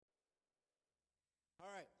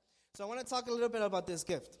So I want to talk a little bit about this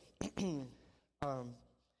gift.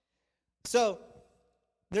 So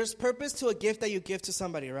there's purpose to a gift that you give to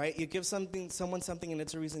somebody, right? You give someone something, and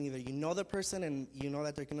it's a reason either you know the person and you know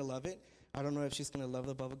that they're going to love it. I don't know if she's going to love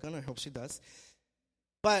the bubble gun. I hope she does.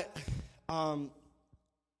 But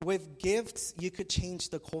with gifts, you could change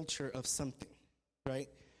the culture of something, right?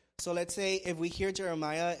 So let's say if we hear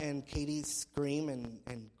Jeremiah and Katie scream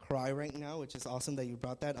and cry right now, which is awesome that you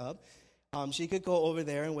brought that up, she could go over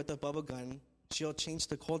there and with the bubble gun, she'll change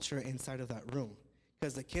the culture inside of that room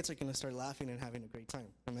because the kids are going to start laughing and having a great time.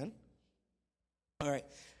 Amen? All right.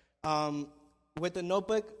 With the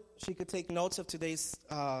notebook, she could take notes of today's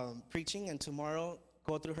preaching and tomorrow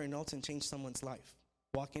go through her notes and change someone's life.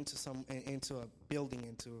 Walk into a building,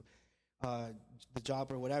 into the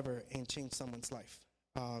job or whatever, and change someone's life.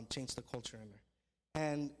 Change the culture in there.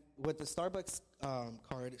 And with the Starbucks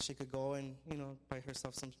card, she could go and buy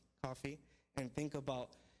herself some coffee and think about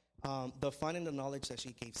the fun and the knowledge that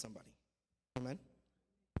she gave somebody. Amen.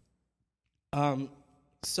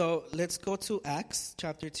 So let's go to Acts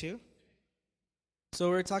chapter 2. So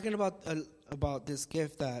we're talking about this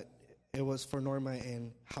gift that it was for Norma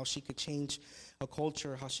and how she could change a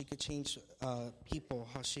culture, how she could change people,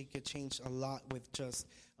 how she could change a lot with just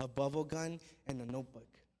a bubble gun and a notebook,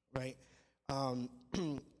 right?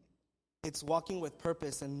 It's walking with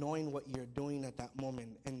purpose and knowing what you're doing at that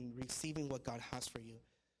moment and receiving what God has for you.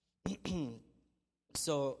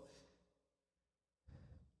 So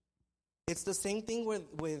it's the same thing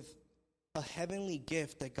with a heavenly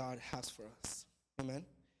gift that God has for us. Amen.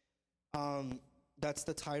 That's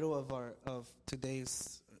the title of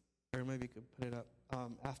today's, or maybe you could put it up,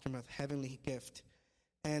 Aftermath, Heavenly Gift.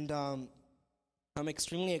 And I'm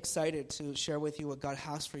extremely excited to share with you what God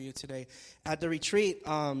has for you today. At the retreat,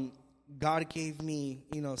 God gave me,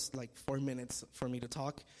 like 4 minutes for me to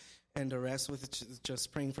talk, and the rest was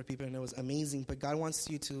just praying for people, and it was amazing. But God wants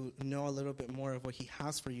you to know a little bit more of what He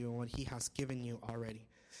has for you and what He has given you already.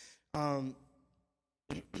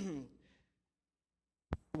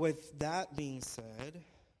 With that being said,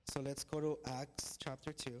 so let's go to Acts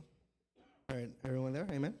chapter 2. All right, everyone there?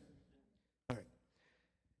 Amen? All right.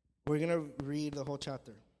 We're going to read the whole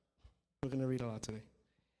chapter. We're going to read a lot today.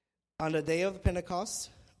 On the day of Pentecost,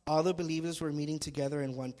 all the believers were meeting together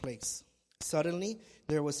in one place. Suddenly,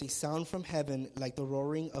 there was a sound from heaven like the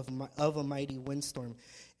roaring of a mighty windstorm,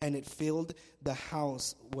 and it filled the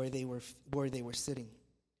house where they were sitting.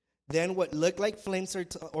 Then what looked like flames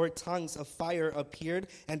or tongues of fire appeared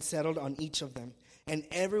and settled on each of them. And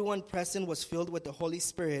everyone present was filled with the Holy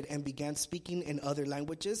Spirit and began speaking in other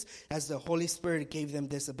languages as the Holy Spirit gave them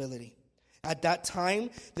this ability. At that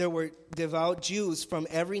time, there were devout Jews from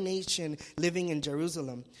every nation living in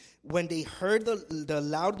Jerusalem. When they heard the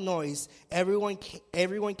loud noise, everyone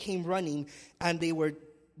came running, and they were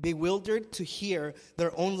bewildered to hear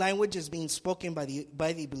their own languages being spoken by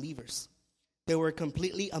the believers. They were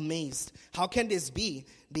completely amazed. "How can this be?"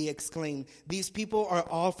 they exclaimed. "These people are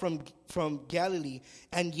all from Galilee,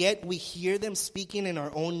 and yet we hear them speaking in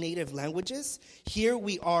our own native languages. Here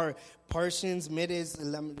we are, Parthians, Medes,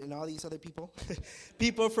 and all these other people.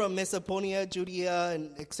 People from Mesopotamia, Judea,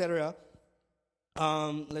 and etc."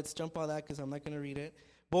 Let's jump all that because I'm not going to read it.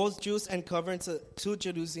 Both Jews and converts to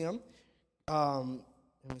Jerusalem. Let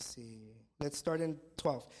me see. Let's start in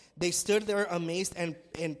 12. They stood there amazed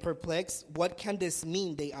and perplexed. "What can this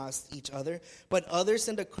mean?" they asked each other. But others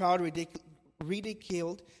in the crowd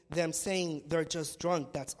ridiculed them, saying, "They're just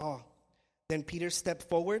drunk, that's all." Then Peter stepped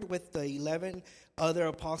forward with the 11 other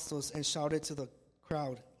apostles and shouted to the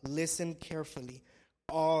crowd, "Listen carefully,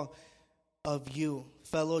 all of you,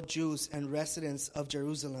 fellow Jews and residents of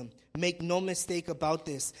Jerusalem. Make no mistake about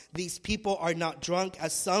this. These people are not drunk,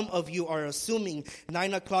 as some of you are assuming.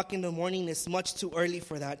 9 o'clock in the morning is much too early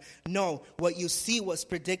for that. No, what you see was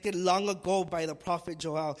predicted long ago by the prophet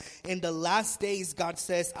Joel. In the last days, God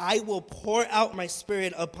says, I will pour out my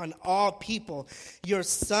spirit upon all people. Your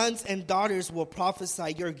sons and daughters will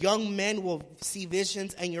prophesy. Your young men will see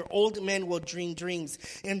visions, and your old men will dream dreams.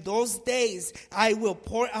 In those days, I will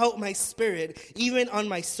pour out my spirit, even on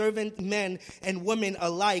my servant men and women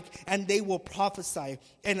alike, and they will prophesy.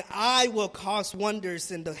 And I will cause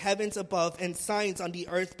wonders in the heavens above and signs on the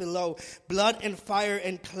earth below, blood and fire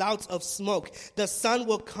and clouds of smoke. The sun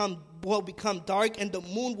will become dark, and the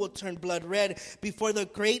moon will turn blood red before the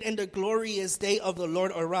great and the glorious day of the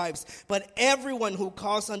Lord arrives. But everyone who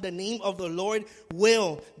calls on the name of the Lord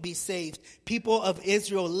will be saved. People of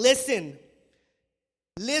Israel, listen.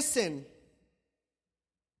 Listen.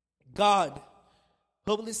 God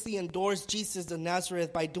publicly endorsed Jesus of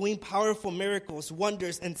Nazareth by doing powerful miracles,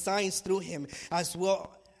 wonders, and signs through him, as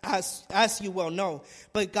well as you well know.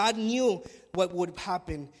 But God knew what would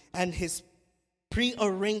happen, and his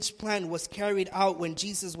prearranged plan was carried out when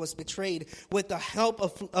Jesus was betrayed. With the help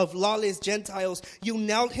of lawless Gentiles, you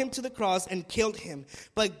nailed him to the cross and killed him.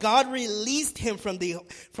 But God released him from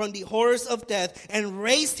the horrors of death and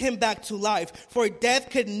raised him back to life, for death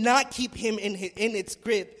could not keep him in its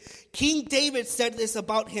grip. King David said this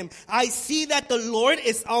about him: I see that the Lord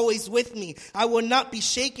is always with me. I will not be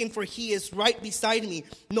shaken, for he is right beside me.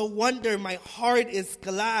 No wonder my heart is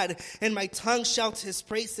glad and my tongue shouts his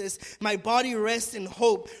praises. My body rests in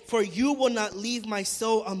hope, for you will not leave my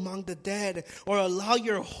soul among the dead or allow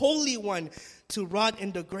your Holy One to rot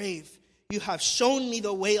in the grave. You have shown me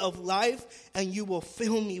the way of life, and you will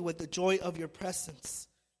fill me with the joy of your presence.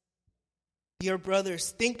 Dear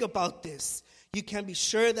brothers, think about this. You can be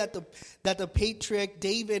sure that the patriarch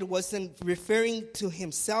David wasn't referring to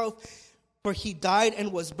himself, for he died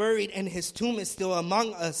and was buried, and his tomb is still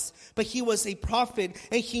among us. But he was a prophet,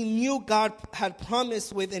 and he knew God had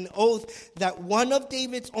promised with an oath that one of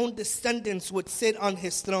David's own descendants would sit on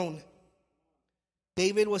his throne.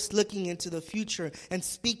 David was looking into the future and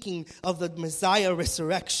speaking of the Messiah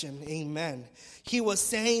resurrection. Amen. He was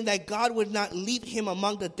saying that God would not leave him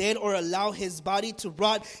among the dead or allow his body to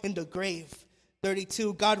rot in the grave.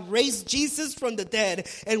 32, God raised Jesus from the dead,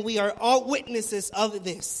 and we are all witnesses of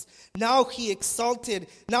this. Now he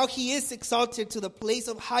is exalted to the place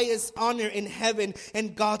of highest honor in heaven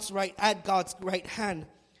and at God's right hand.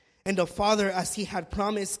 And the Father, as he had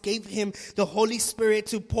promised, gave him the Holy Spirit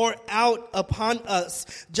to pour out upon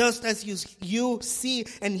us, just as you see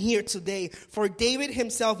and hear today. For David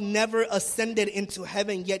himself never ascended into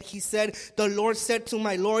heaven, yet he said, the Lord said to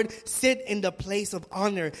my Lord, sit in the place of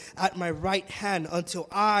honor at my right hand until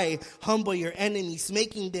I humble your enemies,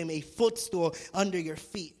 making them a footstool under your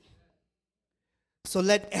feet. So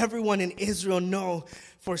let everyone in Israel know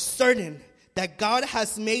for certain that God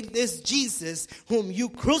has made this Jesus, whom you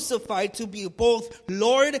crucified, to be both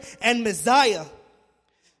Lord and Messiah.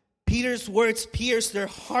 Peter's words pierced their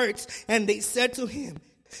hearts, and they said to him,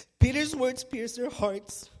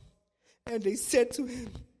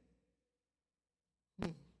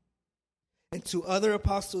 and to other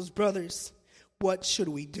apostles, brothers, what should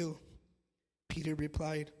we do? Peter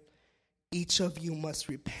replied, each of you must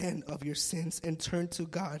repent of your sins and turn to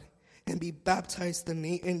God and be baptized in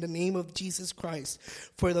the name of Jesus Christ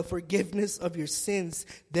for the forgiveness of your sins.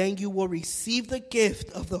 Then you will receive the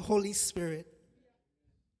gift of the Holy Spirit.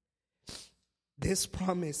 This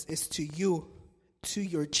promise is to you, to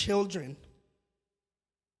your children,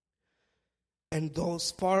 and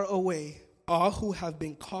those far away, all who have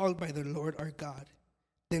been called by the Lord our God.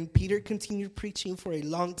 Then Peter continued preaching for a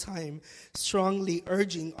long time, strongly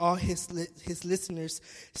urging all his listeners,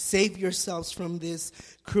 save yourselves from this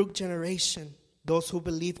crooked generation. Those who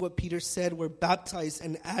believed what Peter said were baptized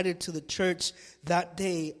and added to the church that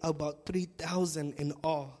day, about 3,000 in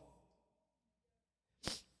all.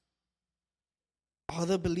 All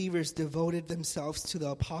the believers devoted themselves to the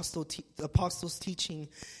apostles' teaching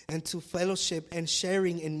and to fellowship and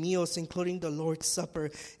sharing in meals, including the Lord's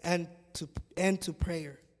Supper, and to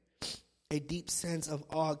prayer. A deep sense of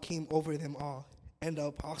awe came over them all, and the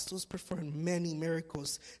apostles performed many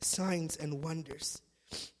miracles, signs, and wonders.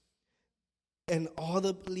 And all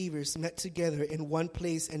the believers met together in one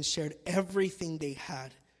place and shared everything they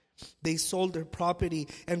had. They sold their property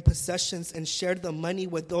and possessions and shared the money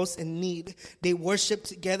with those in need. They worshiped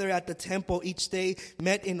together at the temple each day,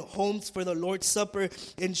 met in homes for the Lord's Supper,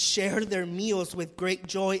 and shared their meals with great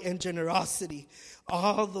joy and generosity,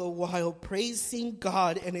 all the while praising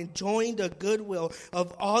God and enjoying the goodwill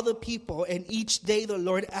of all the people. And each day the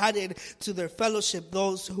Lord added to their fellowship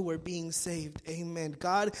those who were being saved. Amen.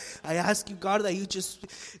 God, I ask you, God, that you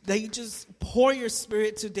just pour your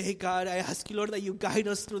Spirit today, God. I ask you, Lord, that you guide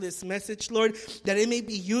us through this message, Lord, that it may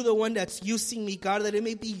be you, the one that's using me, God, that it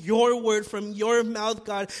may be your word from your mouth,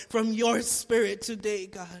 God, from your Spirit today,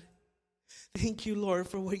 God. Thank you, Lord,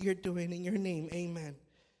 for what you're doing in your name. Amen.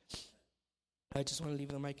 I just want to leave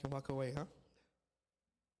the mic and walk away, huh?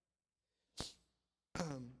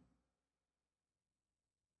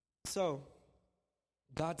 So,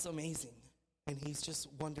 God's amazing, and he's just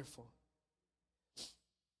wonderful.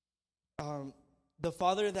 The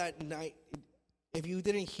Father that night, if you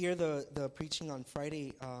didn't hear the preaching on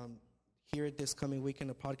Friday, hear it this coming week in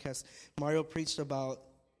the podcast. Mario preached about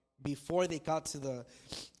before they got to the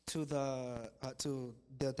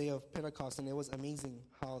day of Pentecost, and it was amazing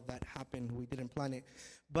how that happened. We didn't plan it,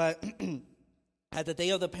 but at the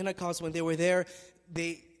day of the Pentecost, when they were there,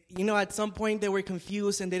 at some point they were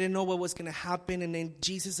confused and they didn't know what was going to happen. And then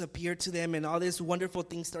Jesus appeared to them and all these wonderful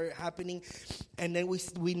things started happening. And then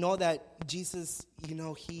we know that Jesus,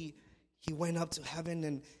 he went up to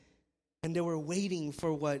heaven and they were waiting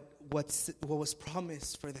for what was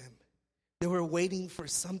promised for them. They were waiting for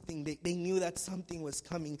something. They knew that something was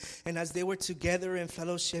coming. And as they were together in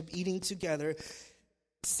fellowship, eating together,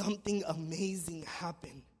 something amazing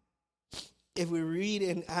happened. If we read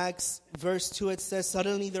in Acts verse 2, it says,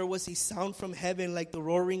 suddenly there was a sound from heaven like the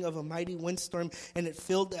roaring of a mighty windstorm, and it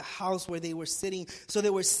filled the house where they were sitting. So they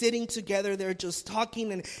were sitting together, they're just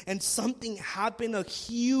talking, and something happened, a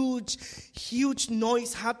huge, huge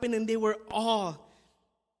noise happened, and they were all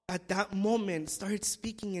at that moment started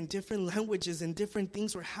speaking in different languages, and different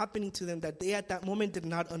things were happening to them that they at that moment did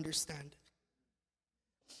not understand.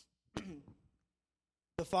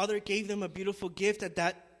 The Father gave them a beautiful gift. At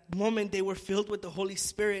that moment they were filled with the Holy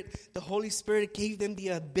Spirit. The Holy Spirit gave them the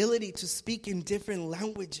ability to speak in different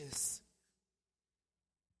languages.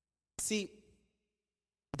 See,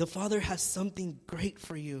 the Father has something great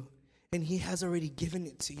for you, and He has already given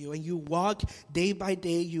it to you. And you walk day by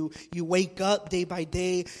day, you wake up day by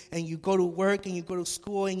day, and you go to work and you go to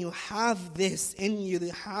school, and you have this in you,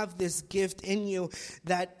 you have this gift in you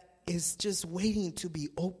that is just waiting to be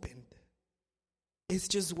opened. It's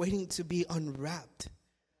just waiting to be unwrapped.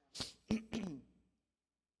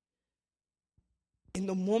 In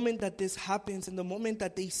the moment that this happens, in the moment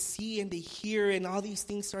that they see and they hear and all these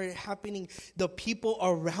things started happening, the people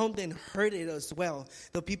around them heard it as well.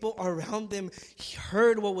 The people around them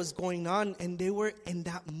heard what was going on, and they were in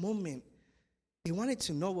that moment. They wanted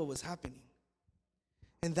to know what was happening.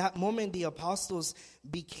 In that moment, the apostles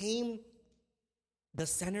became the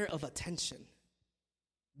center of attention.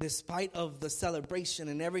 Despite of the celebration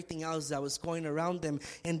and everything else that was going around them,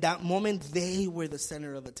 in that moment, they were the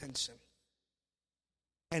center of attention.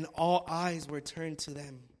 And all eyes were turned to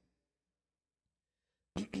them.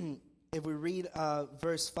 If we read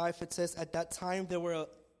verse 5, it says, at that time there were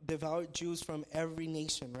devout Jews from every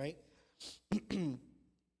nation, right?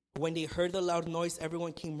 When they heard the loud noise,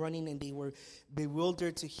 everyone came running, and they were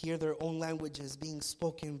bewildered to hear their own languages being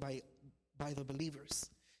spoken by the believers.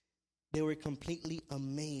 They were completely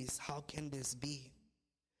amazed. How can this be?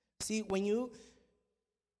 See, when you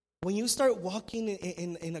start walking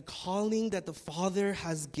in a calling that the Father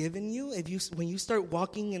has given you, when you start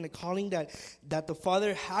walking in a calling that the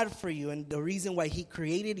Father had for you, and the reason why He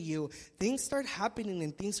created you, things start happening,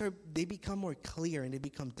 and they become more clear, and they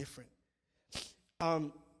become different.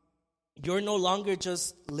 You're no longer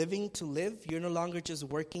just living to live. You're no longer just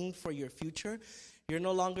working for your future. You're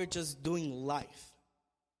no longer just doing life.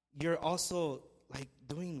 You're also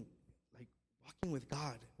walking with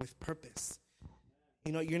God with purpose.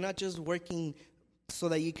 You're not just working so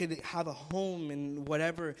that you could have a home and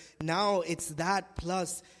whatever. Now it's that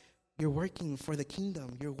plus you're working for the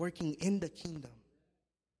kingdom. You're working in the kingdom.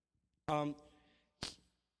 And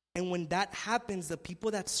when that happens, the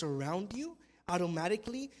people that surround you,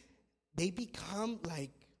 automatically, they become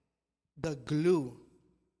like the glue.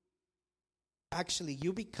 Actually,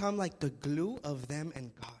 you become like the glue of them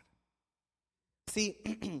and God. See,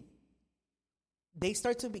 they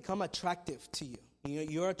start to become attractive to you.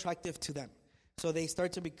 You're attractive to them. So they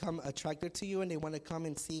start to become attracted to you, and they want to come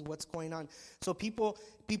and see what's going on. So people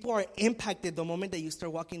are impacted the moment that you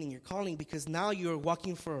start walking in your calling, because now you're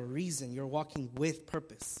walking for a reason. You're walking with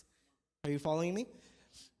purpose. Are you following me?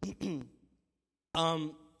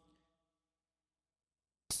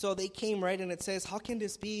 So they came, right, and it says, how can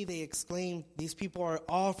this be? They exclaimed, these people are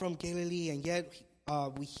all from Galilee, and yet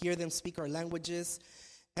we hear them speak our languages.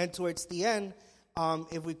 And towards the end,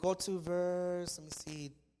 if we go to verse, let me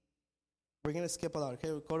see, we're going to skip a lot, okay?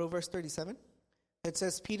 We'll go to verse 37. It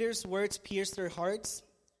says, Peter's words pierced their hearts,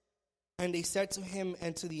 and they said to him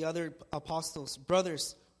and to the other apostles,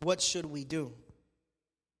 brothers, what should we do?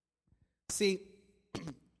 See,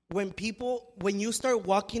 when you start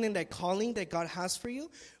walking in that calling that God has for you,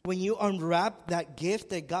 when you unwrap that gift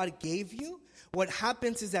that God gave you, what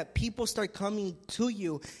happens is that people start coming to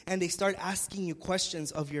you and they start asking you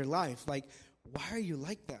questions of your life. Like, why are you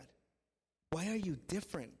like that? Why are you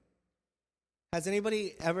different? Has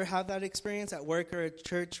anybody ever had that experience at work or at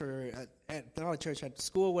church or not at church, at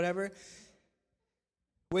school, whatever?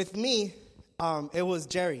 With me, it was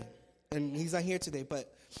Jerry, and he's not here today,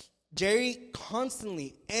 but Jerry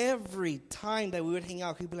constantly, every time that we would hang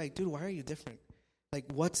out, he'd be like, dude, why are you different? Like,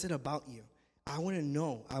 what's it about you? I want to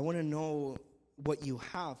know. I want to know what you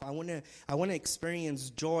have. I want to experience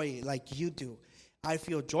joy like you do. I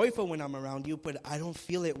feel joyful when I'm around you, but I don't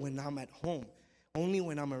feel it when I'm at home. only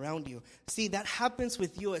when I'm around you. See, that happens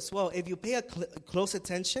with you as well. If you pay close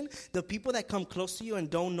attention, the people that come close to you and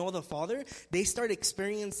don't know the Father, they start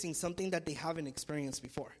experiencing something that they haven't experienced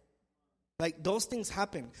before. Like, those things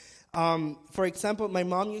happen. For example, my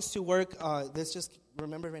mom used to work, let's just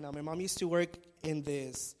remember right now, my mom used to work in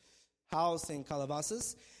this house in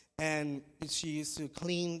Calabasas, and she used to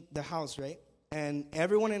clean the house, right? And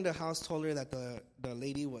everyone in the house told her that the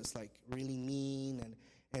lady was, like, really mean,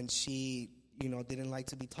 and she, didn't like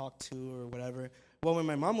to be talked to or whatever. Well, when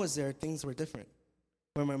my mom was there, things were different.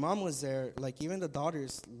 When my mom was there, like, even the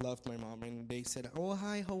daughters loved my mom, and they said, "Oh,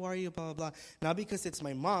 hi, how are you?" Blah, blah, blah. Not because it's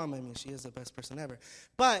my mom. I mean, she is the best person ever.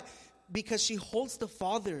 But because she holds the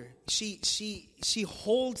Father. She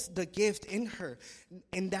holds the gift in her.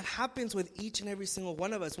 And that happens with each and every single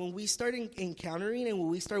one of us. When we start encountering and when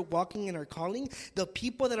we start walking in our calling, the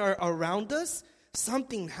people that are around us,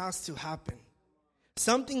 something has to happen.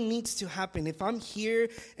 Something needs to happen. If I'm here,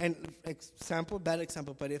 and bad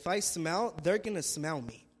example, but if I smell, they're going to smell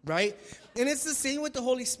me, right? And it's the same with the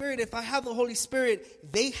Holy Spirit. If I have the Holy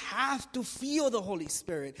Spirit, they have to feel the Holy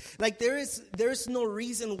Spirit. Like, there's no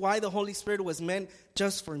reason why the Holy Spirit was meant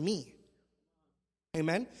just for me.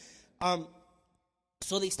 Amen?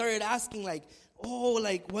 So they started asking, like, oh,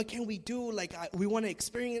 like, what can we do? Like, we want to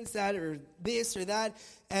experience that or this or that.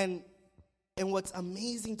 And what's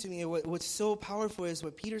amazing to me, what's so powerful is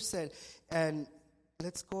what Peter said. And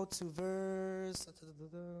let's go to verse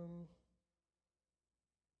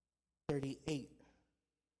 38.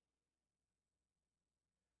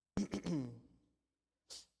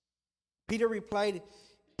 Peter replied,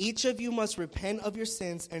 "Each of you must repent of your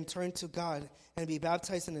sins and turn to God and be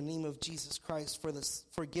baptized in the name of Jesus Christ for the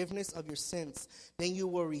forgiveness of your sins. Then you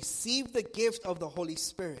will receive the gift of the Holy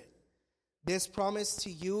Spirit. This promise to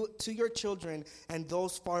you, to your children, and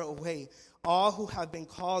those far away, all who have been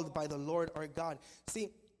called by the Lord our God." See,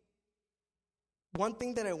 one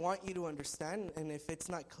thing that I want you to understand, and if it's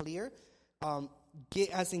not clear,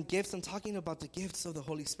 as in gifts, I'm talking about the gifts of the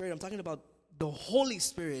Holy Spirit. I'm talking about the Holy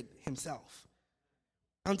Spirit himself.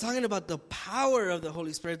 I'm talking about the power of the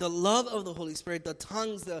Holy Spirit, the love of the Holy Spirit, the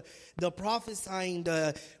tongues, the prophesying,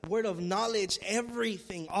 the word of knowledge,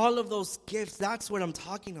 everything, all of those gifts. That's what I'm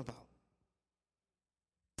talking about.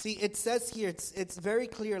 See, it says here, it's very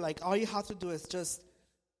clear, like, all you have to do is just,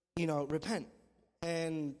 repent.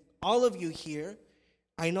 And all of you here,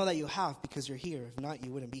 I know that you have because you're here. If not,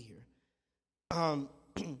 you wouldn't be here.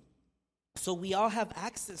 So we all have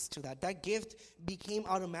access to that. That gift became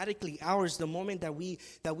automatically ours the moment that we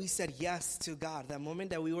said yes to God. That moment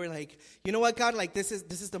that we were like, you know what, God, like, this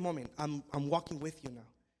is the moment. I'm walking with you now.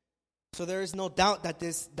 So there is no doubt that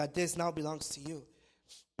this now belongs to you.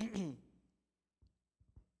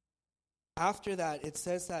 After that, it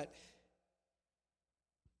says that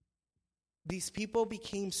these people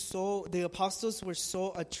the apostles were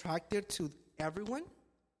so attracted to everyone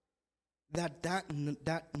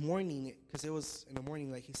that morning, because it was in the morning,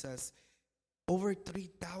 like he says, over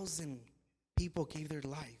 3,000 people gave their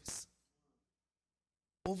lives.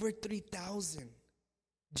 Over 3,000.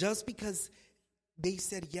 Just because they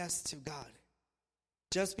said yes to God.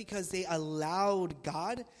 Just because they allowed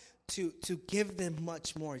God to give them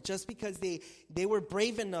much more. Just because they were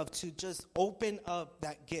brave enough to just open up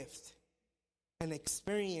that gift and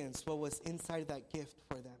experience what was inside that gift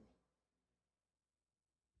for them.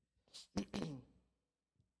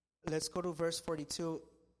 Let's go to verse 42.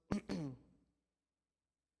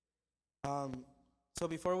 So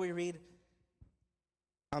before we read,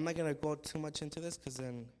 I'm not going to go too much into this because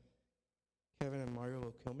then Kevin and Mario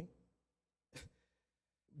will kill me.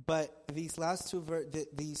 But these last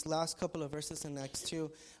couple of verses in Acts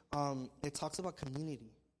 2, it talks about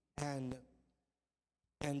community. And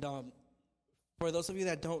for those of you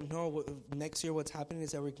that don't know, next year what's happening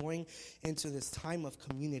is that we're going into this time of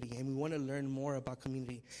community, and we want to learn more about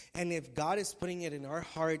community. And if God is putting it in our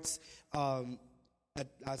hearts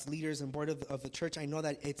as leaders and board of the church, I know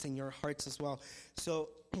that it's in your hearts as well. So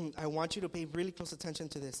I want you to pay really close attention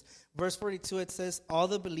to this. Verse 42, it says, "All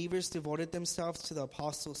the believers devoted themselves to the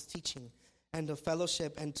apostles' teaching and the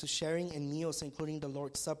fellowship and to sharing in meals, including the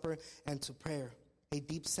Lord's Supper and to prayer. A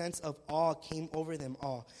deep sense of awe came over them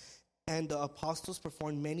all. And the apostles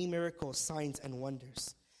performed many miracles, signs, and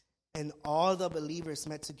wonders. And all the believers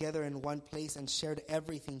met together in one place and shared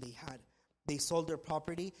everything they had. They sold their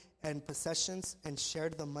property and possessions and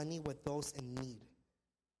shared the money with those in need.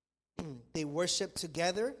 They worshiped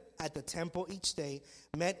together at the temple each day,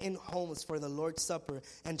 met in homes for the Lord's Supper,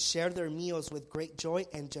 and shared their meals with great joy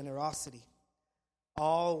and generosity.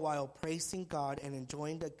 all while praising God and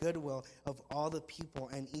enjoying the goodwill of all the people.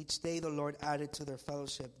 And each day the Lord added to their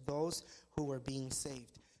fellowship those who were being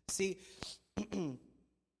saved. See,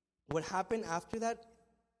 what happened after that?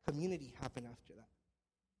 Community happened after that.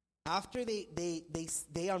 After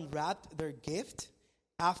they unwrapped their gift,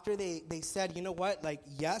 after they said, you know what, like,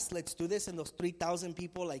 yes, let's do this, and those 3,000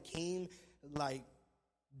 people like came, like,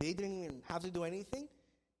 they didn't even have to do anything,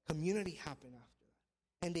 community happened after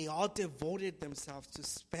that. And they all devoted themselves to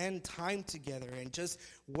spend time together and just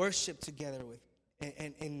worship together with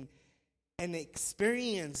and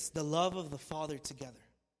experience the love of the Father together.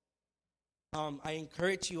 I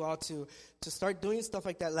encourage you all to start doing stuff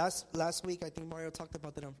like that. Last week, I think Mario talked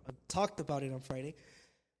about it on Friday.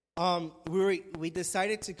 We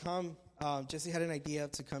decided to come. Jesse had an idea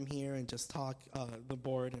to come here and just talk the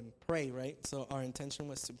board and pray, right? So our intention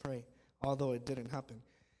was to pray, although it didn't happen.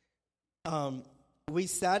 We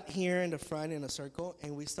sat here in the front in a circle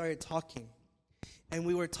and we started talking, and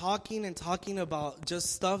we were talking about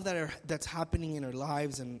just stuff that's happening in our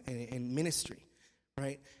lives and in ministry,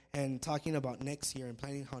 right? And talking about next year and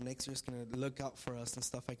planning how next year is going to look out for us and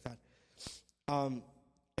stuff like that.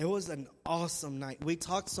 It was an awesome night. We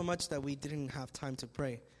talked so much that we didn't have time to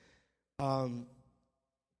pray.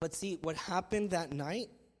 But see, what happened that night,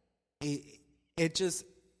 it just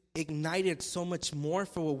ignited so much more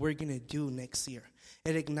for what we're going to do next year.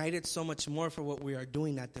 It ignited so much more for what we are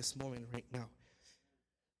doing at this moment right now.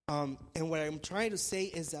 And what I'm trying to say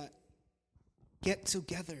is that get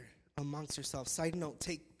together amongst yourself. Side note,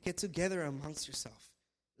 get together amongst yourself.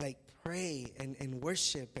 Like, pray and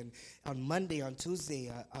worship. And on Monday, on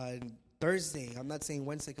Tuesday, on Thursday. I'm not saying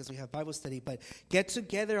Wednesday because we have Bible study. But get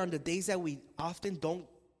together on the days that we often don't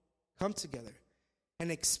come together.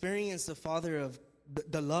 And experience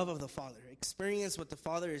the love of the Father. Experience what the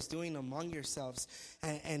Father is doing among yourselves.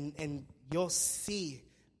 And you'll see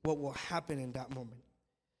what will happen in that moment.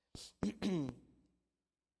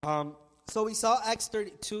 So we saw Acts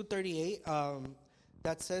 2:38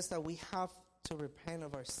 that says that we have to repent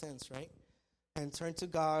of our sins, right? And turn to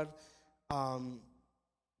God.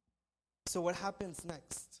 So what happens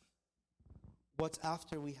next? What's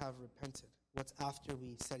after we have repented? What's after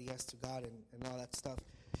we said yes to God and all that stuff?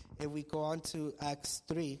 If we go on to Acts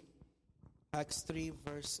 3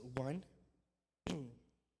 verse 1,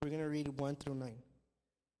 we're going to read 1 through 9.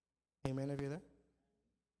 Amen, are you there?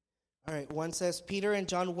 All right, 1 says, Peter and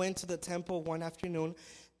John went to the temple one afternoon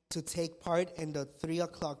to take part in the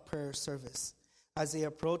 3:00 prayer service. As they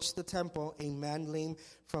approached the temple, a man lame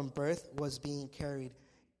from birth was being carried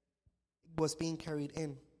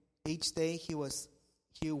in. Each day he was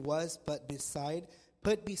put beside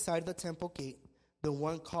the temple gate, the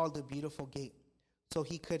one called the Beautiful Gate, so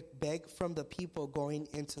he could beg from the people going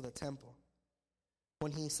into the temple.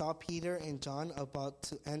 When he saw Peter and John about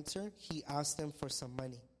to enter, he asked them for some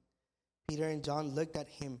money. Peter and John looked at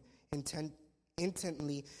him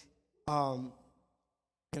intently,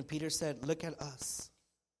 and Peter said, "Look at us."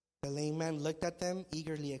 The lame man looked at them,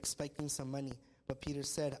 eagerly expecting some money. But Peter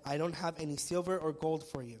said, "I don't have any silver or gold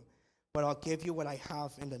for you, but I'll give you what I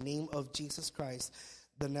have. In the name of Jesus Christ,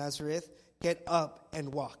 the Nazareth, get up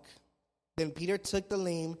and walk." Then Peter took the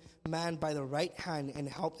lame man by the right hand and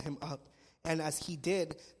helped him up. And as he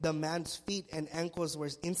did, the man's feet and ankles were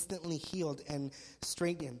instantly healed and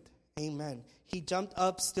straightened. Amen. He jumped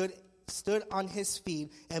up, stood on his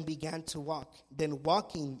feet, and began to walk. Then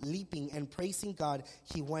walking, leaping, and praising God,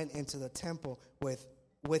 he went into the temple with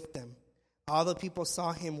them. All the people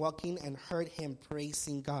saw him walking and heard him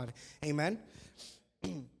praising God. Amen.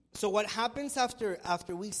 So what happens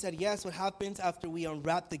after we said yes? What happens after we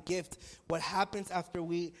unwrap the gift? What happens after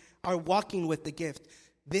we are walking with the gift?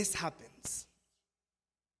 This happens.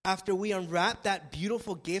 After we unwrap that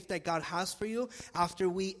beautiful gift that God has for you, after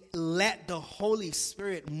we let the Holy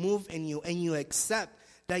Spirit move in you and you accept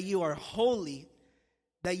that you are holy,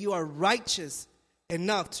 that you are righteous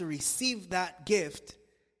enough to receive that gift,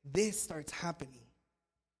 this starts happening.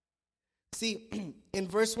 See, in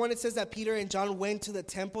verse 1 it says that Peter and John went to the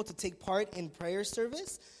temple to take part in prayer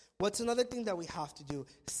service. What's another thing that we have to do?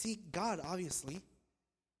 Seek God, obviously.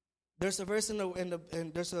 There's a verse in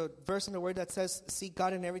the word that says, "Seek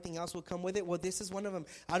God and everything else will come with it." Well, this is one of them.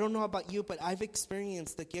 I don't know about you, but I've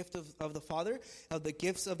experienced the gift of the Father, of the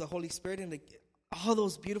gifts of the Holy Spirit, and all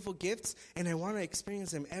those beautiful gifts, and I want to experience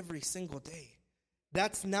them every single day.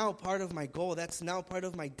 That's now part of my goal. That's now part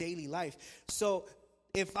of my daily life. So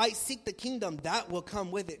if I seek the kingdom, that will come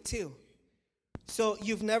with it too. So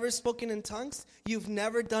you've never spoken in tongues? You've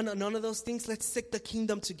never done none of those things? Let's seek the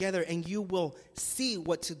kingdom together and you will see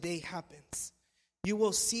what today happens. You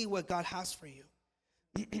will see what God has for you.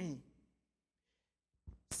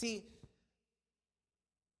 See,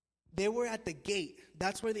 they were at the gate.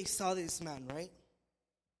 That's where they saw this man, right?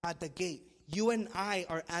 At the gate. You and I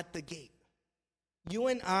are at the gate. You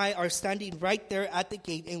and I are standing right there at the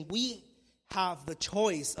gate, and we have the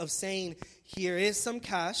choice of saying, here is some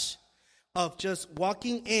cash, of just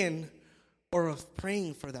walking in, or of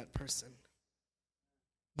praying for that person.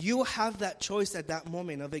 You have that choice at that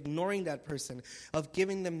moment of ignoring that person, of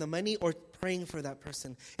giving them the money, or praying for that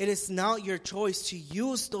person. It is now your choice to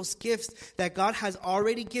use those gifts that God has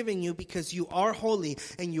already given you, because you are holy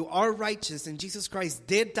and you are righteous and Jesus Christ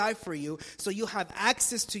did die for you, so you have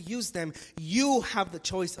access to use them. You have the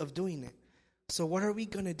choice of doing it. So what are we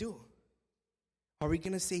going to do? Are we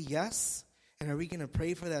going to say yes? And are we going to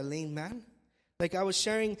pray for that lame man? Like I was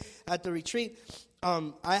sharing at the retreat,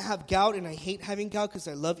 I have gout and I hate having gout because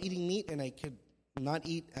I love eating meat and I could not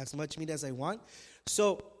eat as much meat as I want.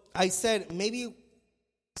 So I said, maybe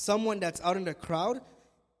someone that's out in the crowd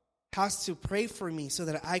has to pray for me so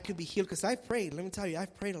that I could be healed. Because I've prayed. Let me tell you,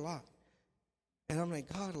 I've prayed a lot. And I'm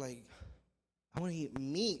like, God, like, I want to eat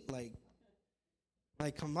meat. Like,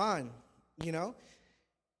 come on, you know?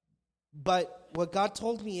 But what God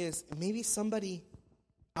told me is maybe somebody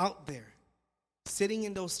out there sitting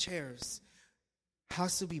in those chairs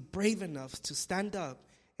has to be brave enough to stand up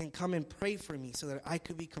and come and pray for me so that I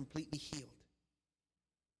could be completely healed.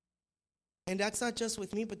 And that's not just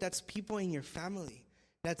with me, but that's people in your family.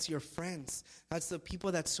 That's your friends. That's the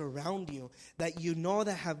people that surround you, that you know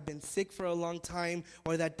that have been sick for a long time,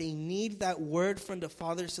 or that they need that word from the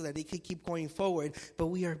Father so that they can keep going forward. But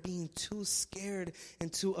we are being too scared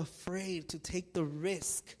and too afraid to take the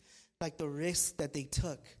risk, like the risk that they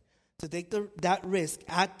took. To take that risk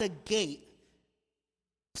at the gate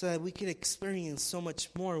so that we can experience so much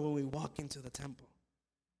more when we walk into the temple.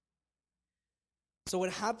 So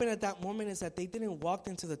what happened at that moment is that they didn't walk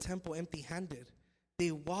into the temple empty-handed.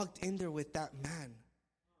 They walked in there with that man,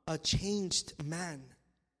 a changed man.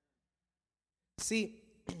 See,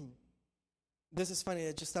 this is funny.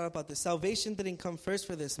 I just thought about this. Salvation didn't come first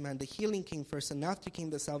for this man. The healing came first, and after came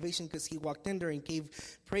the salvation because he walked in there and gave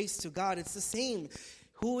praise to God. It's the same.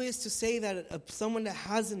 Who is to say that someone that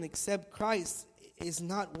hasn't accepted Christ is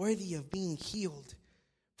not worthy of being healed?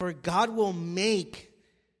 For God will make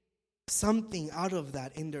something out of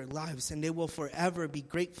that in their lives, and they will forever be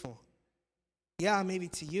grateful. Yeah, maybe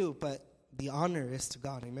to you, but the honor is to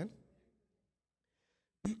God. Amen?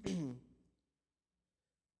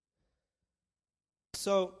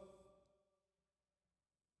 So,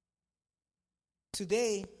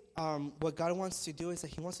 today, what God wants to do is that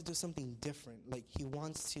he wants to do something different. Like, he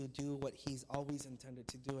wants to do what he's always intended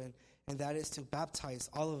to do, and that is to baptize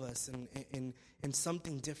all of us in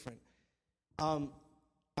something different. I'm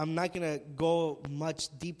not going to go much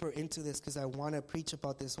deeper into this because I want to preach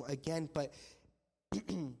about this again, but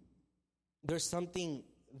there's something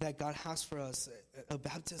that God has for us, a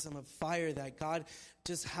baptism of fire that God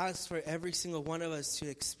just has for every single one of us to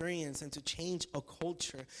experience and to change a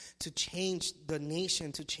culture, to change the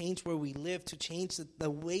nation, to change where we live, to change the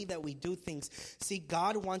way that we do things. See,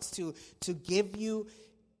 God wants to give you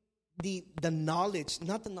the knowledge,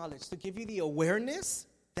 not the knowledge, to give you the awareness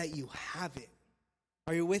that you have it.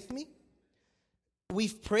 Are you with me?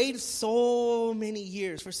 We've prayed for so many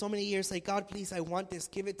years, like, God, please, I want this,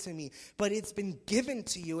 give it to me. But it's been given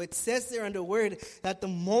to you. It says there in the word that the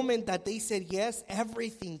moment that they said yes,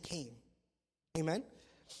 everything came. Amen?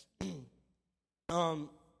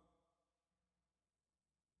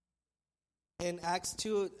 In Acts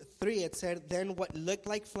 2:3, it said, then what looked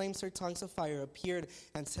like flames or tongues of fire appeared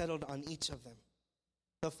and settled on each of them.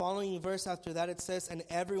 The following verse after that, it says, and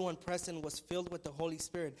everyone present was filled with the Holy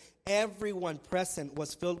Spirit. Everyone present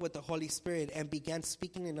was filled with the Holy Spirit and began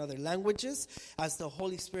speaking in other languages as the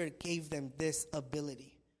Holy Spirit gave them this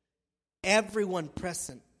ability. Everyone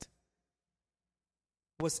present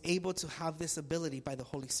was able to have this ability by the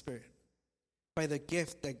Holy Spirit, by the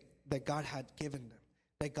gift that God had given them,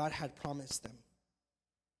 that God had promised them.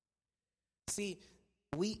 See,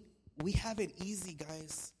 we have it easy,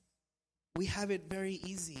 guys. We have it very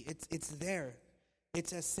easy. It's there.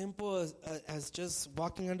 It's as simple as just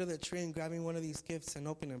walking under the tree and grabbing one of these gifts and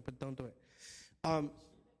opening it, but don't do it.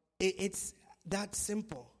 It's that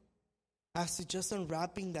simple as to just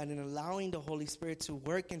unwrapping that and allowing the Holy Spirit to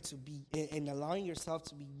work and allowing yourself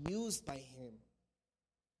to be used by him.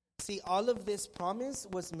 See, all of this promise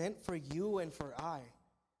was meant for you and for I.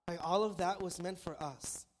 Like, all of that was meant for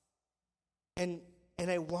us. And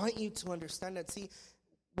I want you to understand that. See,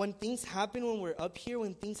 when things happen when we're up here,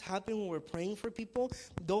 when things happen when we're praying for people,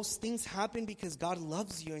 those things happen because God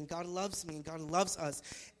loves you and God loves me and God loves us.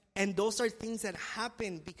 And those are things that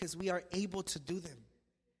happen because we are able to do them.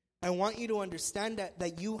 I want you to understand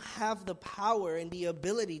that you have the power and the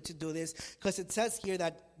ability to do this, because it says here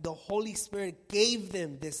that the Holy Spirit gave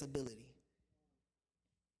them this ability.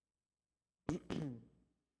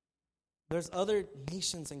 There's other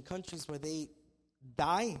nations and countries where they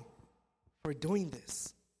die for doing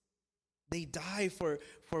this. They die for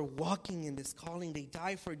walking in this calling. They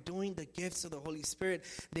die for doing the gifts of the Holy Spirit.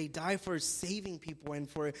 They die for saving people and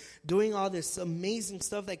for doing all this amazing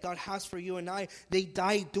stuff that God has for you and I. They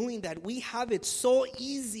die doing that. We have it so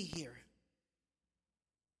easy here.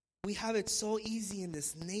 We have it so easy in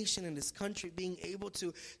this nation, in this country, being able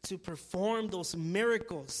to perform those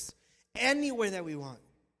miracles anywhere that we want.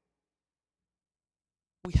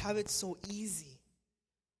 We have it so easy.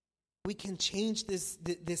 We can change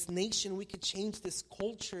this nation. We could change this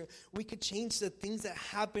culture. We could change the things that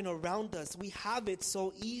happen around us. We have it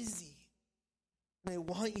so easy. And I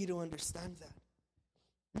want you to understand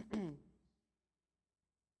that.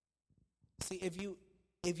 See, if you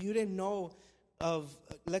didn't know of,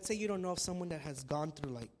 let's say you don't know of someone that has gone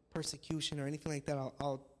through like persecution or anything like that,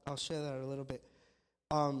 I'll share that a little bit.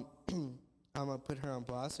 I'm gonna put her on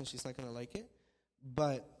blast, and she's not gonna like it.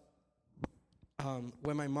 But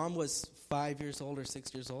when my mom was 5 years old or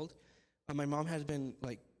 6 years old, my mom had been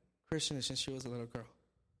like Christian since she was a little girl.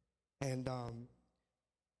 And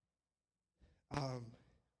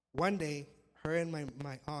one day, her and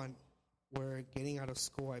my aunt were getting out of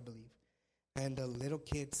school, I believe. And the little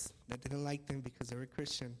kids that didn't like them because they were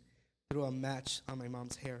Christian threw a match on my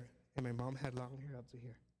mom's hair. And my mom had long hair up to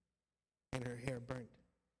here. And her hair burned.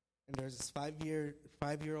 And there's this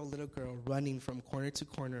five-year-old little girl running from corner to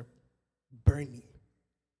corner, burning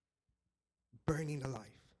alive.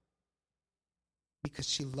 Because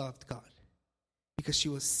she loved God. Because she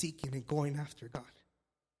was seeking and going after God.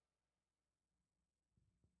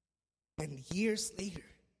 And years later,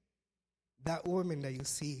 that woman that you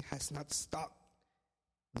see has not stopped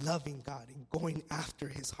loving God and going after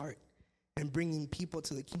his heart and bringing people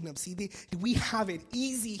to the kingdom. See, we have it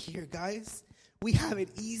easy here, guys. We have it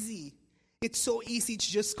easy. It's so easy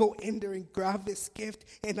to just go in there and grab this gift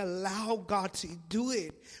and allow God to do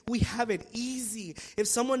it. We have it easy. If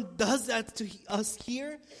someone does that to us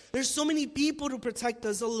here, there's so many people to protect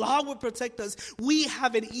us. The law will protect us. We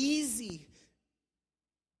have it easy.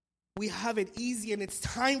 We have it easy, and it's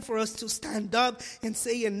time for us to stand up and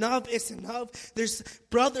say enough is enough. There's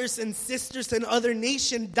brothers and sisters in other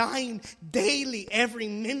nations dying daily, every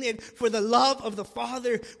minute, for the love of the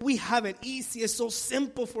Father. We have it easy. It's so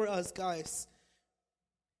simple for us, guys.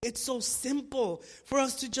 It's so simple for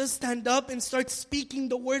us to just stand up and start speaking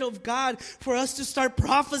the word of God, for us to start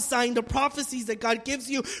prophesying the prophecies that God gives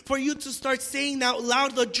you, for you to start saying out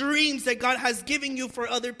loud the dreams that God has given you for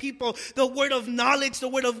other people, the word of knowledge, the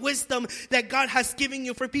word of wisdom that God has given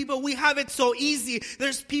you for people. We have it so easy.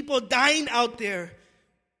 There's people dying out there,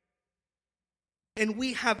 and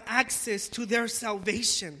we have access to their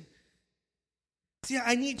salvation. See,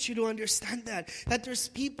 I need you to understand that there's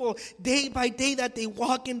people day by day that they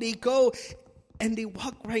walk and they go and they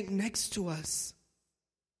walk right next to us.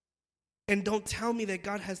 And don't tell me that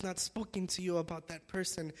God has not spoken to you about that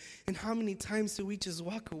person. And how many times do we just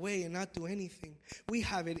walk away and not do anything? We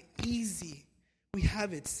have it easy. We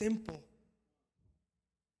have it simple.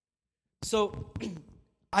 So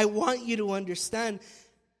I want you to understand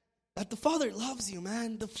that the Father loves you,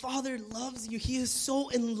 man. The Father loves you. He is so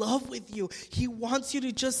in love with you. He wants you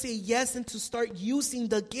to just say yes and to start using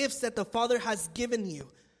the gifts that the Father has given you.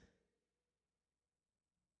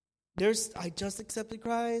 I just accepted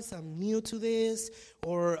Christ, I'm new to this,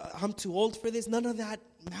 or I'm too old for this. None of that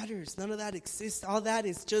matters. None of that exists. All that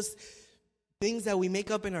is just things that we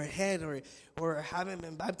make up in our head, or haven't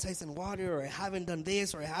been baptized in water, or haven't done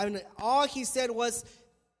this, or haven't. All he said was,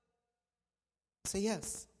 say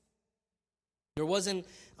yes. There wasn't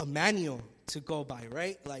a manual to go by,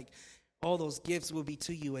 right? Like, all those gifts will be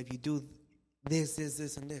to you if you do this,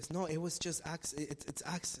 and this. No, it was just access. It's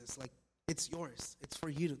access. Like, it's yours. It's for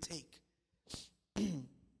you to take.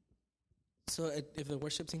 So if the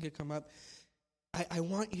worship team could come up, I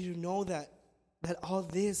want you to know that all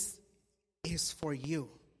this is for you.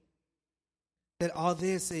 That all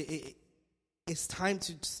this, it's time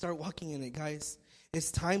to start walking in it, guys. It's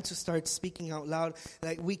time to start speaking out loud.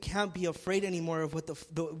 Like, we can't be afraid anymore of what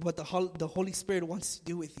the Holy Spirit wants to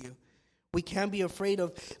do with you. We can't be afraid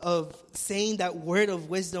of saying that word of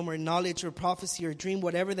wisdom or knowledge or prophecy or dream,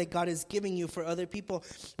 whatever that God is giving you for other people.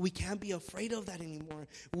 We can't be afraid of that anymore.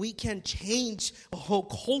 We can change a whole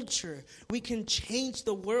culture. We can change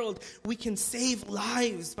the world. We can save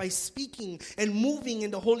lives by speaking and moving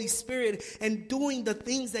in the Holy Spirit and doing the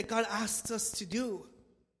things that God asks us to do.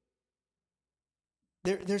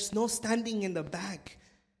 There's no standing in the back.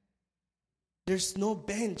 There's no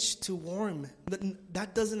bench to warm.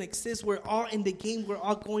 That doesn't exist. We're all in the game. We're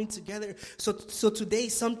all going together. So today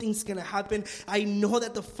something's going to happen. I know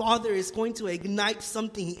that the Father is going to ignite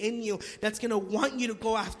something in you that's going to want you to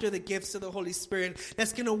go after the gifts of the Holy Spirit.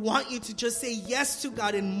 That's going to want you to just say yes to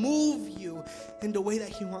God and move you in the way that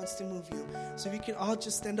He wants to move you. So if you can all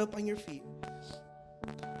just stand up on your feet.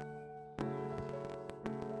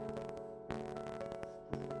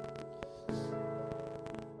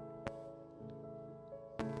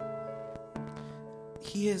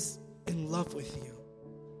 He is in love with you.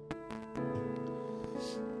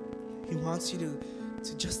 He wants you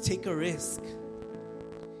to just take a risk.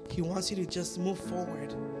 He wants you to just move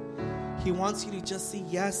forward. He wants you to just say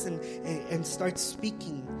yes and start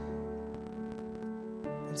speaking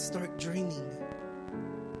and start dreaming.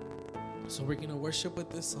 So we're going to worship with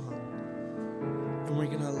this song, and we're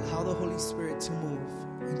going to allow the Holy Spirit to move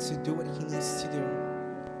and to do what He needs to do.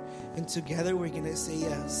 And together we're going to say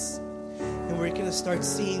yes. And we're going to start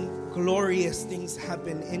seeing glorious things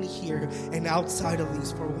happen in here and outside of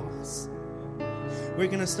these four walls. We're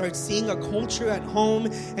going to start seeing a culture at home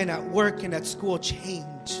and at work and at school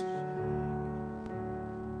change.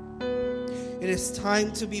 It is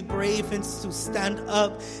time to be brave and to stand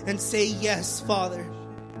up and say, yes, Father.